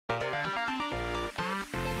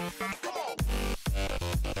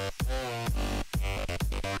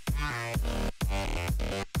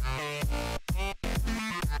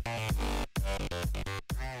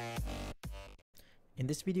In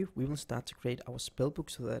this video, we will start to create our spellbook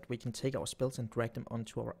so that we can take our spells and drag them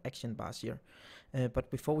onto our action bars here. But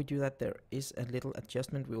before we do that, there is a little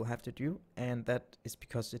adjustment we will have to do, and that is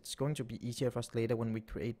because it's going to be easier for us later when we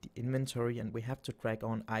create the inventory and we have to drag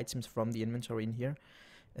on items from the inventory in here.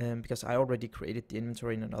 Because I already created the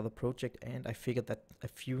inventory in another project, and I figured that a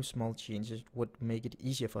few small changes would make it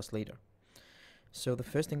easier for us later. So the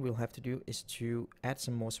first thing we'll have to do is to add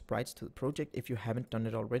some more sprites to the project if you haven't done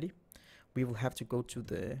it already. We will have to go to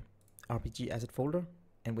the RPG asset folder,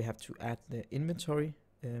 and we have to add the inventory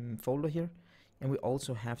folder here, and we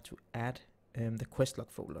also have to add the quest log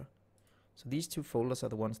folder. So these two folders are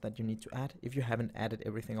the ones that you need to add if you haven't added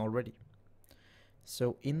everything already.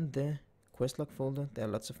 So in the quest log folder there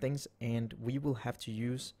are lots of things, and we will have to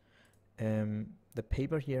use the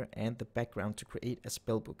paper here and the background to create a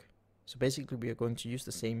spellbook. So basically we are going to use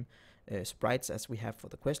the same sprites as we have for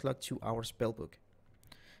the quest log to our spellbook.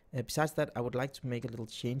 Besides that, I would like to make a little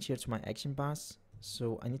change here to my action bars.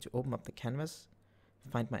 So I need to open up the canvas,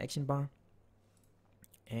 find my action bar,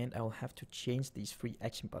 and I will have to change these 3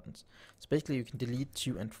 action buttons. So basically you can delete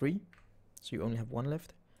 2 and 3, so you only have 1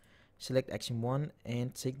 left. Select action 1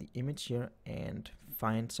 and take the image here and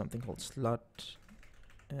find something called slot,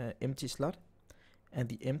 empty slot. And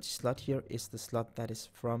the empty slot here is the slot that is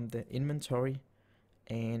from the inventory,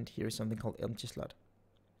 and here is something called empty slot.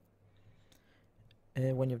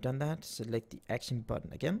 When you've done that, select the action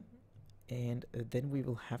button again, and then we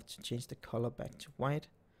will have to change the color back to white.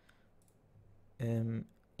 And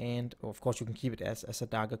of course you can keep it as a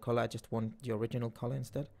darker color. I just want the original color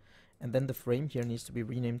instead. And then the frame here needs to be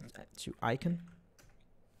renamed to icon.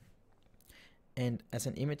 And as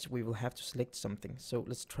an image we will have to select something. So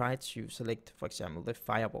let's try to select, for example, the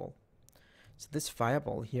fireball. So this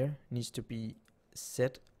fireball here needs to be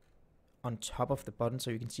set on top of the button so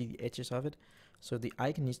you can see the edges of it. So the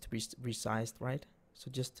icon needs to be resized, right? So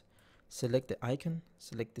just select the icon,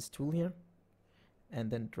 select this tool here, and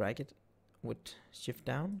then drag it with shift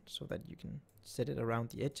down so that you can set it around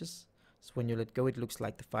the edges. So when you let go, it looks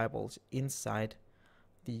like the fireball's inside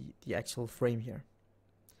the actual frame here.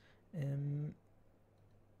 Let's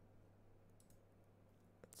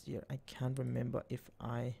see here. I can't remember if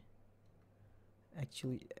I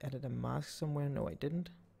actually added a mask somewhere. No, I didn't.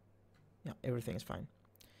 Yeah, everything is fine.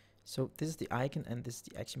 So this is the icon and this is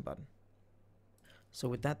the action button. So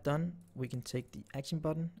with that done, we can take the action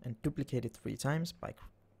button and duplicate it 3 times by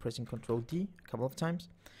pressing Ctrl D a couple of times.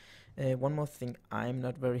 One more thing I'm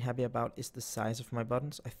not very happy about is the size of my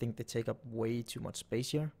buttons. I think they take up way too much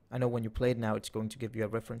space here. I know when you play it now it's going to give you a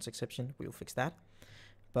reference exception. We'll fix that.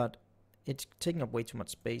 But it's taking up way too much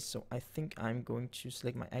space, so I think I'm going to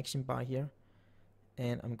select my action bar here,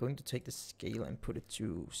 and I'm going to take the scale and put it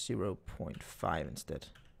to 0.5 instead.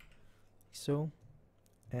 So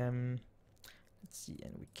let's see,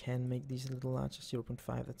 and we can make these a little larger.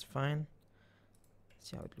 0.5, that's fine. Let's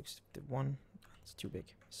see how it looks. The 1, it's too big.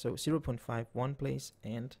 So 0.5 one place,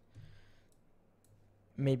 and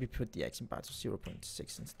maybe put the action bar to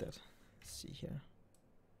 0.6 instead. Let's see here.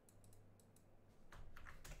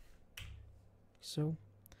 So,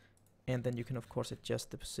 and then you can of course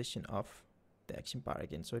adjust the position of the action bar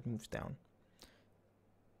again so it moves down.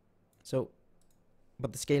 So,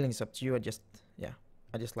 but the scaling is up to you.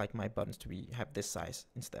 I just like my buttons to have this size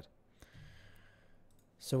instead.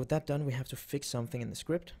 So with that done, we have to fix something in the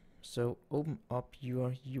script. So open up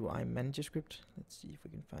your UI manager script. Let's see if we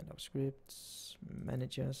can find our scripts,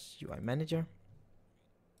 managers, UI manager.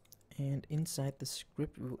 And inside the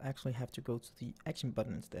script, we will actually have to go to the action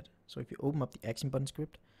button instead. So if you open up the action button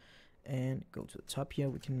script and go to the top here,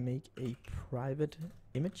 we can make a private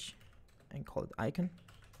image and call it icon.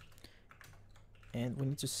 And we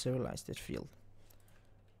need to serialize that field.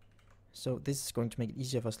 So this is going to make it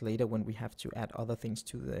easier for us later when we have to add other things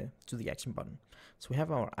to the action button. So we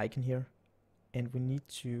have our icon here, and we need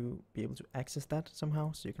to be able to access that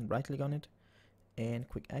somehow. So you can right click on it and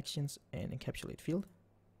quick actions and encapsulate field.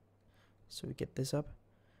 So we get this up,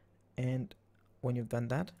 and when you've done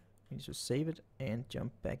that, you need to save it and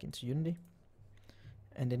jump back into Unity.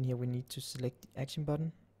 And then here we need to select the action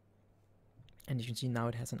button, and you can see now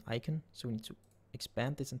it has an icon. So we need to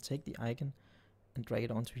expand this and take the icon and drag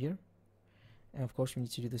it onto here. And of course we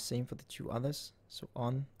need to do the same for the 2 others. So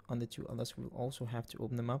on the 2 others we'll also have to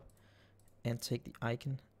open them up and take the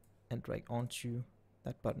icon and drag onto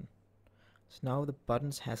that button. So now the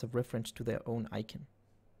buttons has a reference to their own icon.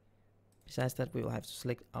 Besides that, we will have to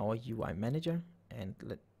select our UI manager, and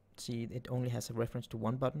let's see, it only has a reference to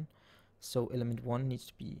 1 button. So element 1 needs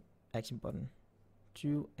to be action button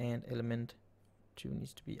 2, and element 2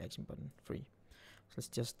 needs to be action button 3. So let's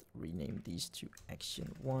just rename these to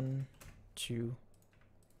action 1, 2,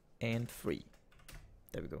 and 3.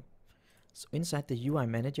 There we go. So inside the UI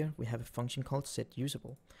manager, we have a function called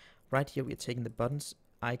setUsable. Right here, we are taking the buttons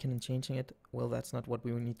icon and changing it. Well, that's not what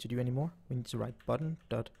we need to do anymore. We need to write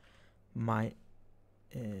button.my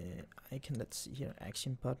icon. Let's see here,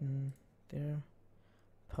 action button there,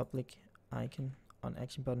 public icon on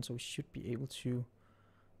action button. So we should be able to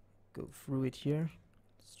go through it here.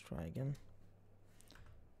 Let's try again.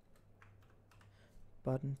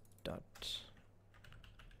 Button dot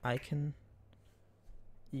icon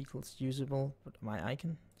equals usable but my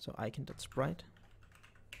icon, so icon dot sprite,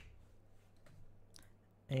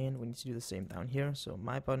 and we need to do the same down here. So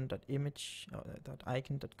my button dot image dot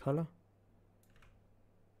icon dot color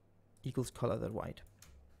equals color dot white.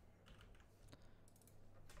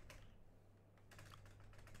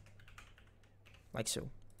 Like so.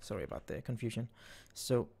 Sorry about the confusion.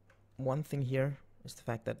 So one thing here is the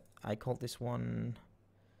fact that I called this one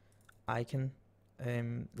icon.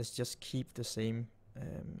 Let's just keep the same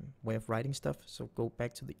way of writing stuff. So go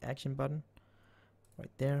back to the action button right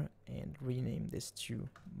there and rename this to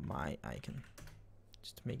my icon,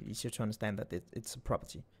 just to make it easier to understand that it's a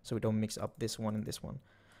property, so we don't mix up this one and this one.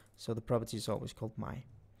 So the property is always called my.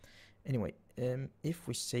 Anyway, if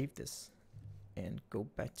we save this and go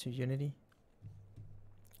back to Unity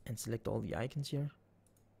and select all the icons here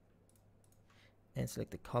and select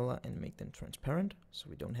the color and make them transparent so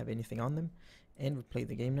we don't have anything on them, and we play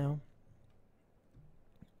the game now,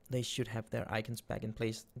 they should have their icons back in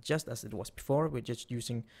place just as it was before. We're just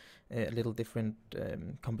using a little different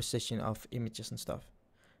composition of images and stuff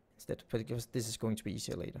instead, because this is going to be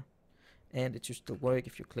easier later. And it should still work.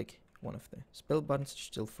 If you click one of the spell buttons, it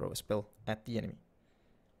should still throw a spell at the enemy.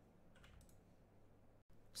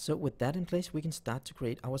 So with that in place, we can start to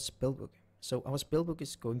create our spellbook. So our spellbook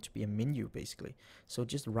is going to be a menu basically. So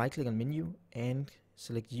just right click on menu and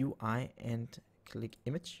select UI and click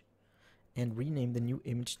image and rename the new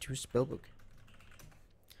image to spellbook.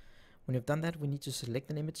 When you've done that, we need to select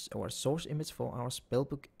an image or a source image for our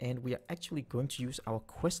spellbook, and we are actually going to use our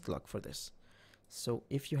quest log for this. So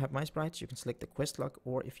if you have my sprites, you can select the quest log,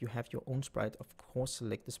 or if you have your own sprite, of course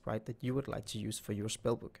select the sprite that you would like to use for your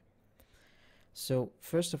spellbook. So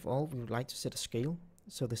first of all, we would like to set a scale.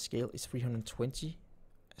 So the scale is 320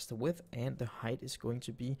 as the width, and the height is going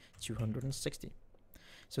to be 260.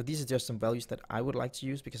 So these are just some values that I would like to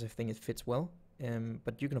use because I think it fits well,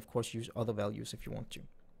 but you can of course use other values if you want to.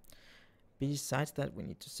 Besides that, we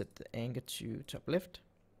need to set the anchor to top left,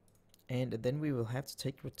 and then we will have to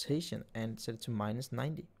take rotation and set it to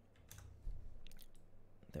 -90.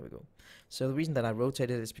 There we go. So the reason that I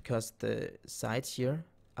rotated is because the sides here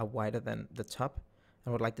are wider than the top. I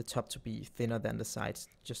would like the top to be thinner than the sides.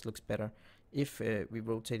 It just looks better. If we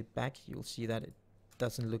rotate it back, you'll see that it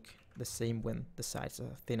doesn't look the same when the sides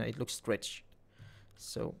are thinner. It looks stretched.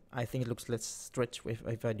 So I think it looks less stretched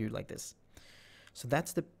if I do like this. So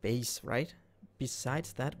that's the base, right?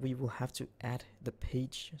 Besides that, we will have to add the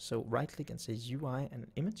page. So right click and say UI and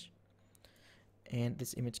an image. And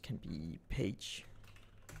this image can be page.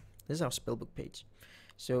 This is our spellbook page.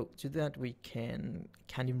 So to that we can't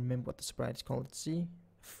even remember what the sprite is called. Let's see,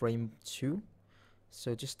 frame 2.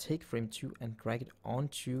 So just take frame 2 and drag it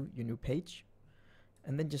onto your new page,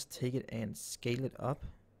 and then just take it and scale it up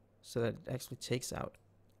so that it actually takes out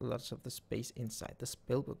lots of the space inside the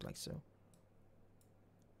spellbook, like so.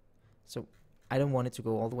 So I don't want it to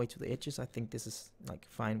go all the way to the edges. I think this is like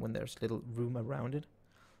fine when there's little room around it.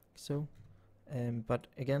 So, but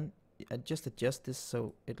again, just adjust this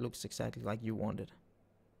so it looks exactly like you want it.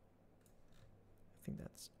 I think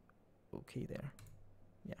that's okay there.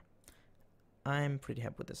 Yeah, I'm pretty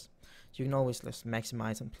happy with this. So you can always just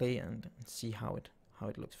maximize and play and see how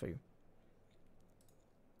it looks for you.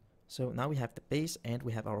 So now we have the base and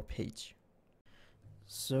we have our page.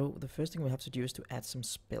 So the first thing we have to do is to add some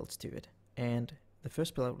spells to it. And the first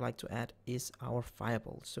spell I would like to add is our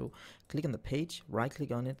fireball. So click on the page, right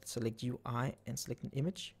click on it, select UI and select an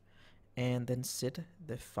image, and then set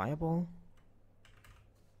the fireball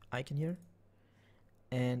icon here.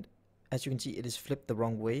 And as you can see, it is flipped the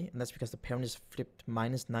wrong way, and that's because the parent is flipped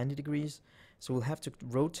 -90 degrees. So we'll have to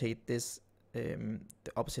rotate this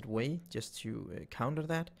the opposite way just to counter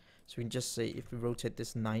that. So we can just say if we rotate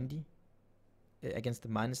this 90 against the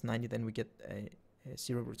 -90, then we get a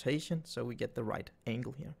 0 rotation, so we get the right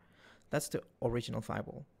angle here. That's the original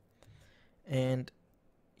fireball. And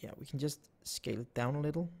yeah, we can just scale it down a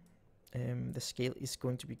little. The scale is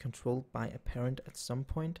going to be controlled by a parent at some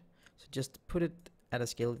point, so just put it at a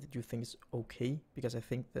scale that you think is okay, because I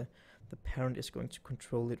think the parent is going to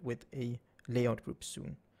control it with a layout group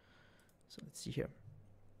soon. So let's see here.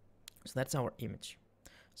 So that's our image.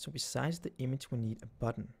 So besides the image, we need a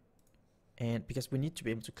button. And because we need to be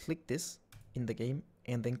able to click this in the game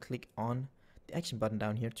and then click on the action button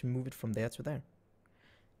down here to move it from there to there.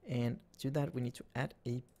 And to do that we need to add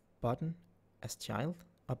a button as child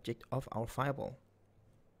object of our fireball.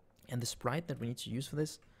 And the sprite that we need to use for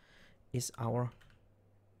this is our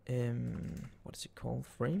what is it called,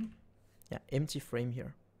 frame? Yeah, empty frame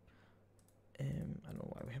here. I don't know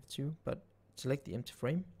why we have two, but select the empty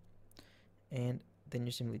frame and then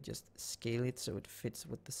you simply just scale it so it fits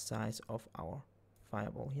with the size of our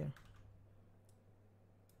fireball here.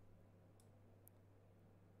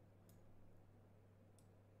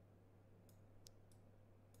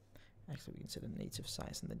 Actually, we can set a native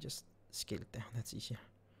size and then just scale it down. That's easier.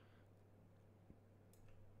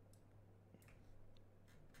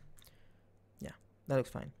 Yeah, that looks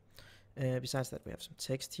fine. Besides that, we have some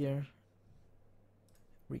text here.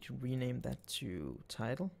 We can rename that to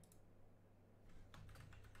title.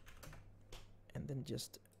 And then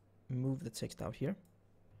just move the text out here.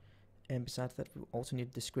 And besides that, we also need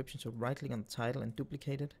a description. So right click on the title and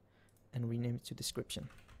duplicate it and rename it to description.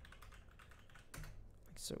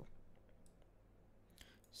 Like so.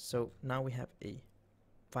 So now we have a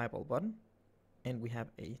fireball button and we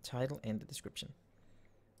have a title and a description.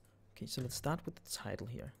 Okay, so let's start with the title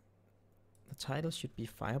here. The title should be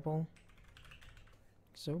fireball.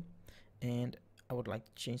 So, and I would like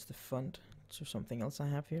to change the font to something else I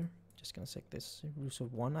have here. Just gonna set this rules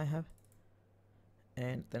of 1 I have.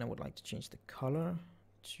 And then I would like to change the color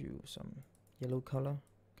to some yellow color,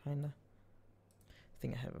 kinda. I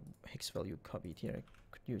think I have a hex value copied here. I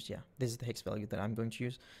could use, yeah, this is the hex value that I'm going to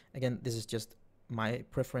use. Again, this is just my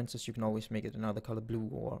preferences. You can always make it another color, blue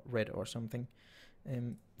or red or something.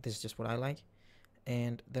 This is just what I like.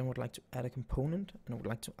 And then I would like to add a component, and I would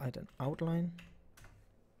like to add an outline.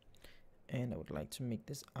 And I would like to make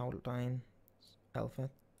this outline alpha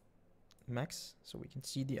max so we can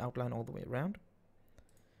see the outline all the way around.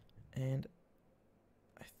 And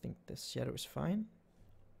I think the shadow is fine.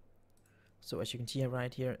 So as you can see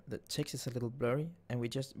right here, the text is a little blurry, and we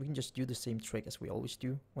can just do the same trick as we always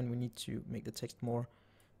do when we need to make the text more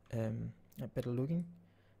better looking.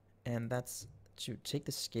 And that's to take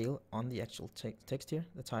the scale on the actual text here,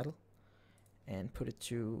 the title, and put it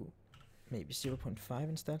to maybe 0.5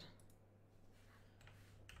 instead.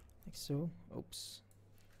 Like so. Oops.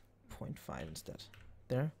 0.5 instead.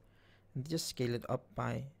 There. And just scale it up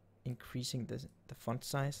by increasing the font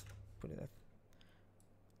size. Put it at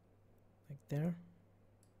like there.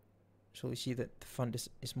 So we see that the font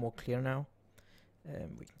is more clear now.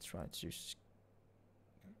 We can try to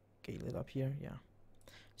scale it up here. Yeah.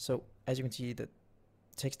 So as you can see, the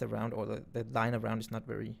text around, or the line around, is not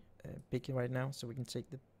very big right now. So we can take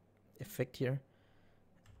the effect here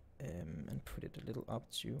and put it a little up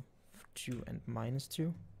to 2 and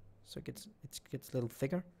 -2. So it gets a little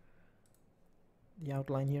thicker. The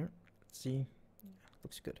outline here, let's see,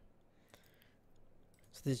 looks good.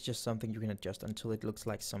 So this is just something you can adjust until it looks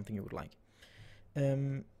like something you would like.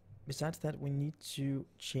 Besides that, we need to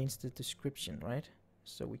change the description, right?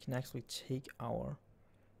 So we can actually take our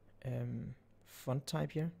font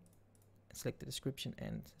type here, select the description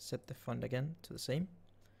and set the font again to the same.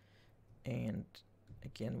 And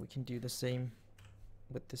again, we can do the same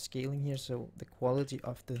with the scaling here, so the quality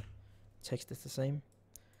of the text is the same,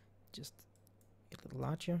 just a little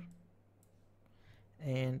larger.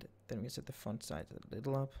 And then we set the font size a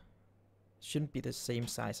little up. Shouldn't be the same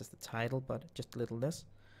size as the title, but just a little less.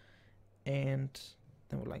 And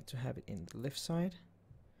then we'd like to have it in the left side.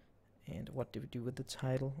 And what do we do with the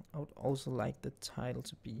title? I would also like the title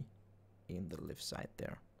to be in the left side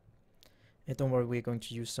there. And don't worry, we're going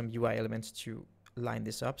to use some UI elements to line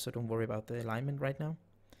this up, so don't worry about the alignment right now.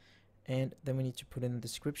 And then we need to put in the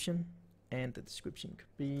description, and the description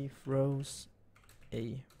could be throws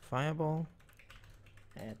a fireball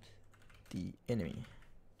at the enemy.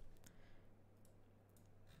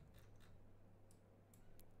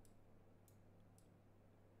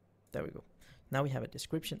 There we go. Now we have a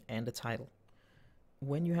description and a title.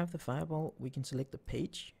 When you have the fireball, we can select the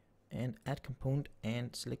page and add component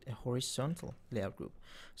and select a horizontal layout group.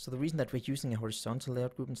 So the reason that we're using a horizontal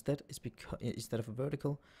layout group instead is because instead of a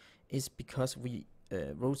vertical is because we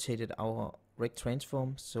rotated our rect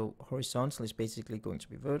transform. So horizontal is basically going to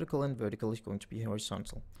be vertical and vertical is going to be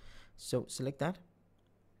horizontal. So select that,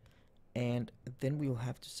 and then we will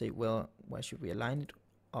have to say, well, where should we align it?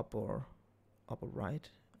 Up or right?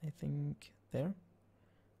 I think there.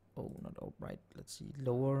 Oh, not up right. Let's see,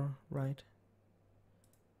 lower right.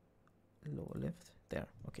 Lower left there.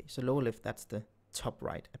 Okay, so lower left, that's the top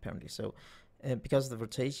right apparently. So because of the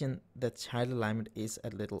rotation, the child alignment is a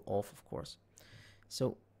little off, of course.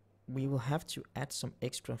 So we will have to add some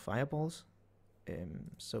extra fireballs.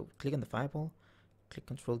 So click on the fireball, click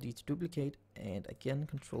Ctrl D to duplicate, and again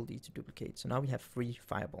Ctrl D to duplicate. So now we have 3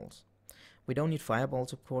 fireballs. We don't need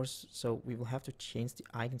fireballs, of course, so we will have to change the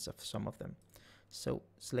icons of some of them. So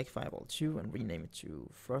select fireball 2 and rename it to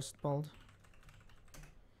frostbolt,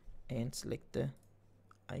 and select the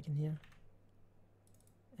icon here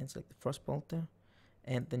and select the frostbolt there,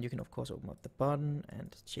 and then you can of course open up the button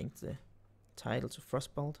and change the title to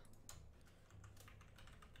frostbolt,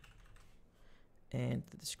 and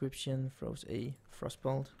the description throws a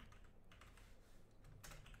frostbolt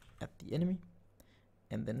at the enemy,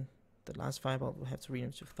 and then the last fireball will have to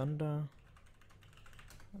rename to thunderbolt,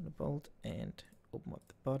 and open up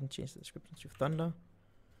the button, change the description to thunder,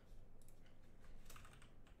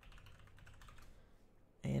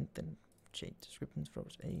 and then change the description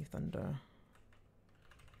throws a thunder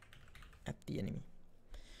at the enemy.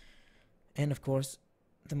 And of course,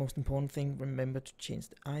 the most important thing, remember to change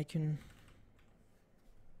the icon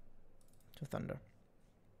to thunder.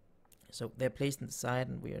 So they're placed in the side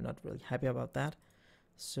and we are not really happy about that.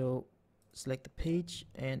 So select the page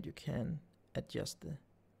and you can adjust the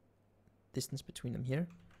distance between them here.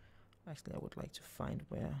 Actually, I would like to find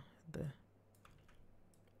where the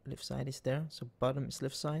left side is there. So bottom is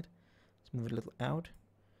left side. Let's move it a little out,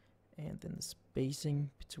 and then the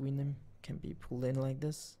spacing between them can be pulled in like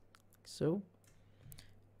this, like so.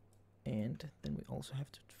 And then we also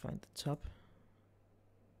have to find the top.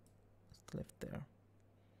 It's left there.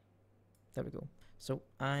 There we go. So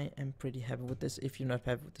I am pretty happy with this. If you're not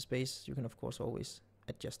happy with the space, you can of course always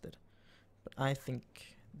adjust it. But I think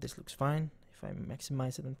this looks fine. If I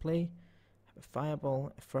maximize it and play, I have a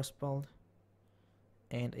fireball, a frostbolt,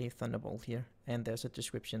 and a thunderbolt here, and there's a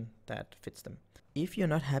description that fits them. If you're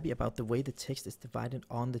not happy about the way the text is divided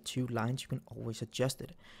on the 2 lines, you can always adjust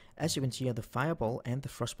it. As you can see here, the fireball and the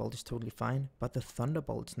frostbolt is totally fine, but the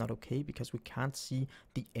thunderbolt is not okay because we can't see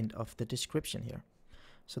the end of the description here.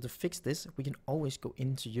 So to fix this, we can always go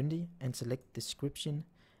into Unity and select description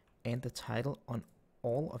and the title on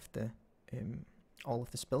all of the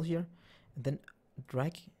spell here, and then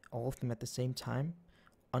drag all of them at the same time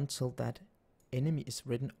until that enemy is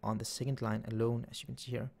written on the second line alone, as you can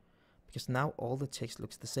see here, because now all the text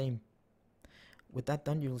looks the same. With that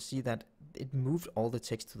done, you will see that it moved all the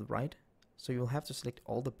text to the right, so you'll have to select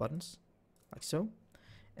all the buttons like so,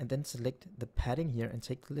 and then select the padding here and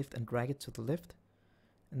take the lift and drag it to the left,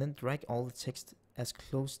 and then drag all the text as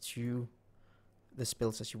close to the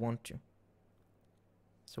spells as you want to.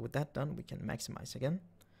 So with that done, we can maximize again,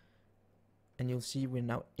 and you'll see we're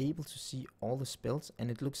now able to see all the spells,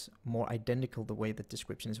 and it looks more identical the way the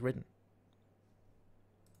description is written.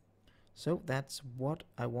 So that's what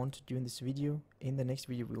I want to do in this video. In the next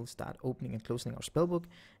video, we will start opening and closing our spellbook,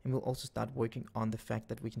 and we'll also start working on the fact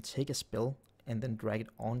that we can take a spell and then drag it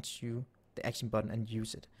onto the action button and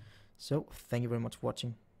use it. So thank you very much for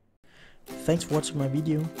watching. Thanks for watching my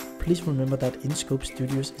video. Please remember that InScope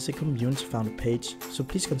Studios is a community founded page, so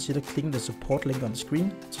please consider clicking the support link on the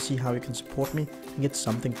screen to see how you can support me and get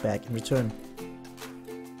something back in return.